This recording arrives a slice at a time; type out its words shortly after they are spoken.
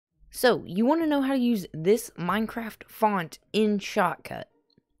So, you want to know how to use this Minecraft font in Shotcut.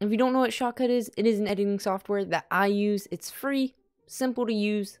 If you don't know what Shotcut is, it is an editing software that I use. It's free, simple to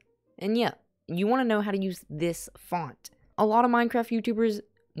use, and yeah, you want to know how to use this font. A lot of Minecraft YouTubers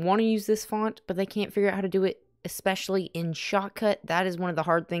want to use this font, but they can't figure out how to do it, especially in Shotcut. That is one of the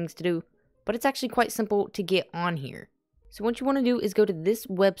hard things to do, but it's actually quite simple to get on here. So what you want to do is go to this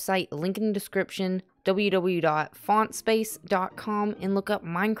website, link in the description, www.fontspace.com, and look up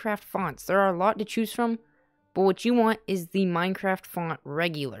Minecraft fonts. There are a lot to choose from, but what you want is the Minecraft font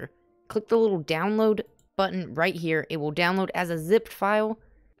regular. Click the little download button right here. It will download as a zipped file.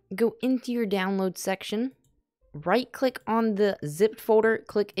 Go into your download section, right click on the zipped folder,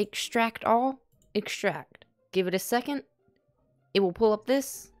 click extract all, extract. Give it a second. It will pull up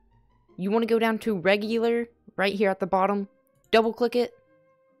this. You want to go down to regular right here at the bottom, double click it,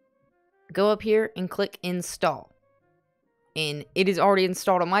 go up here and click install. And it is already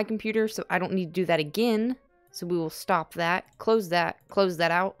installed on my computer, so I don't need to do that again. So we will stop that, close that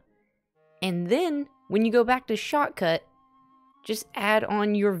out. And then when you go back to Shotcut, just add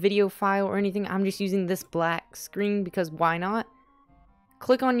on your video file or anything. I'm just using this black screen because why not?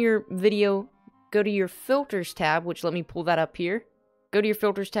 Click on your video, go to your filters tab, which let me pull that up here. Go to your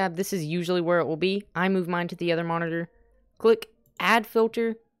filters tab. This is usually where it will be. I move mine to the other monitor. Click add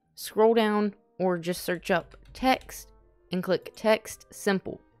filter, scroll down, or just search up text and click text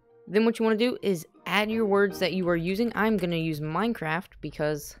simple. Then what you want to do is add your words that you are using. I'm going to use Minecraft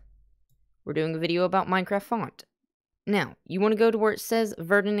because we're doing a video about Minecraft font. Now, you want to go to where it says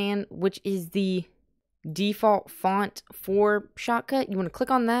Ferdinand, which is the default font for Shotcut. You want to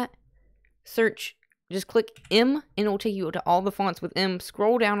click on that, search, just click M, and it will take you to all the fonts with M.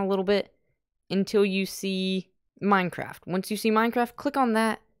 Scroll down a little bit until you see Minecraft. Once you see Minecraft, click on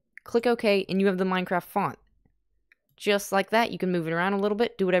that, click OK, and you have the Minecraft font. Just like that, you can move it around a little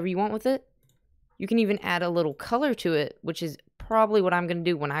bit, do whatever you want with it. You can even add a little color to it, which is probably what I'm going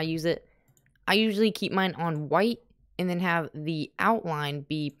to do when I use it. I usually keep mine on white and then have the outline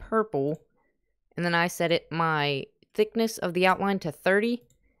be purple. And then I set my thickness of the outline to 30.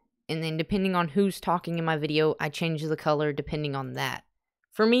 And then depending on who's talking in my video, I change the color depending on that.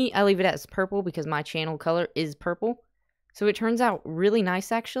 For me, I leave it as purple because my channel color is purple. So it turns out really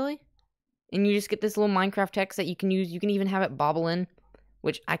nice actually. And you just get this little Minecraft text that you can use. You can even have it bobble in,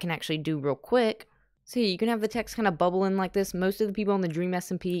 which I can actually do real quick. So yeah, you can have the text kind of bubble in like this. Most of the people on the Dream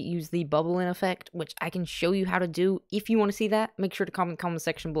SMP use the bubble in effect, which I can show you how to do. If you want to see that, make sure to comment in the comment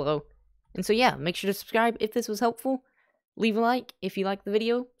section below. And so yeah, make sure to subscribe if this was helpful. Leave a like if you liked the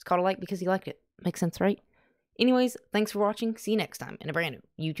video. It's called a like because you liked it. Makes sense, right? Anyways, thanks for watching. See you next time in a brand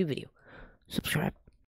new YouTube video. Subscribe.